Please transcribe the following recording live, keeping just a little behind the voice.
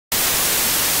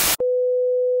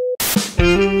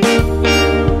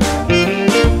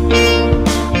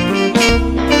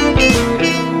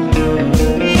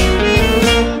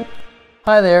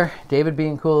Hi there, David B.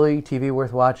 and Cooley, TV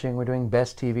Worth Watching. We're doing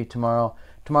Best TV tomorrow.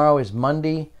 Tomorrow is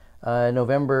Monday,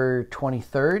 November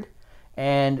 23rd,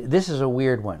 and this is a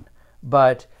weird one.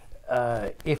 But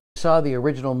if you saw the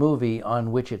original movie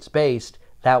on which it's based,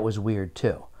 that was weird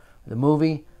too. The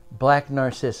movie, Black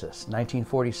Narcissus,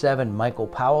 1947. Michael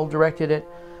Powell directed it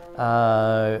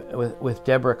with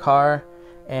Deborah Carr,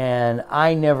 and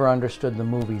I never understood the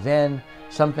movie then.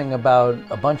 Something about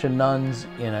a bunch of nuns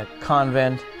in a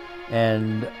convent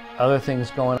and other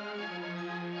things going on.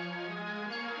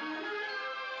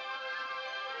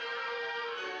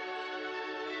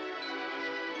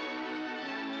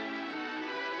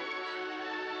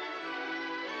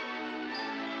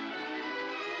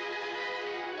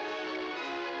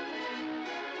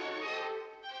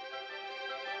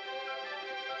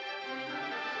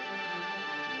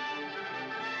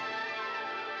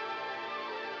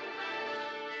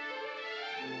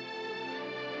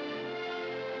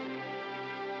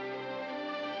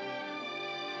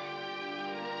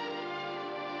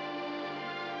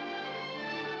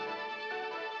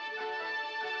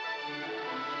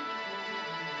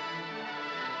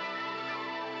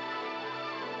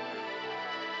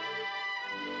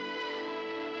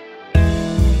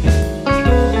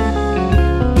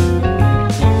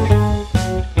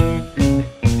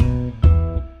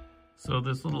 So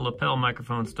this little lapel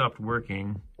microphone stopped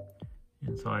working,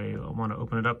 and so I want to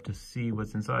open it up to see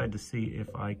what's inside, to see if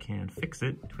I can fix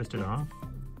it, twist it off.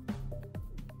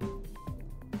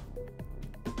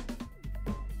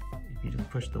 If you just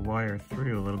push the wire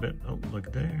through a little bit, oh,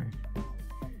 look there.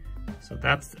 So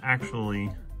that's actually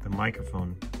the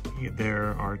microphone.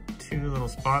 There are two little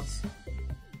spots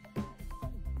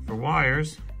for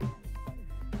wires,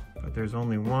 but there's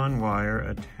only one wire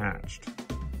attached.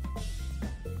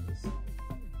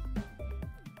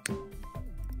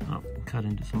 Cut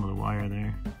into some of the wire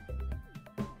there.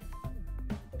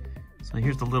 So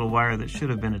here's the little wire that should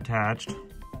have been attached.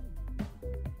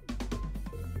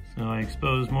 So I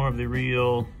exposed more of the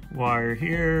real wire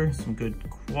here, some good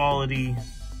quality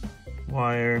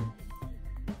wire.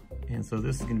 And so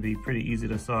this is going to be pretty easy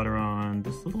to solder on.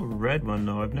 This little red one,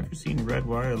 though, I've never seen red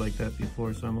wire like that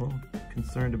before, so I'm a little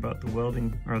concerned about the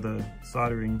welding or the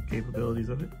soldering capabilities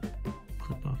of it.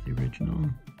 Clip off the original.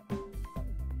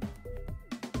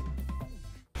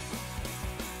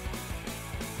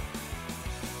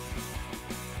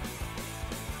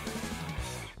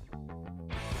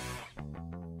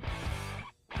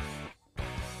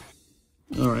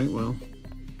 All right, well,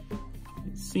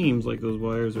 it seems like those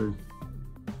wires are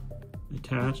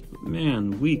attached, but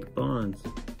man, weak bonds.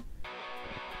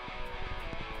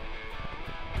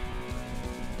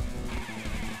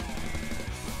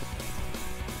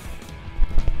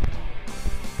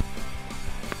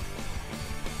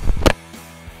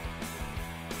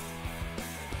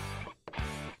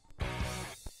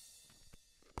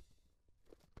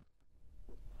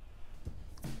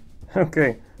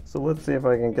 Okay, so let's see if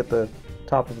I can get the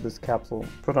top of this capsule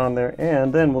put on there,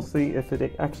 and then we'll see if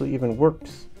it actually even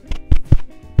works.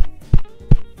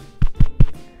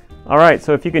 All right,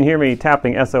 so if you can hear me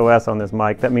tapping SOS on this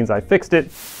mic, that means I fixed it.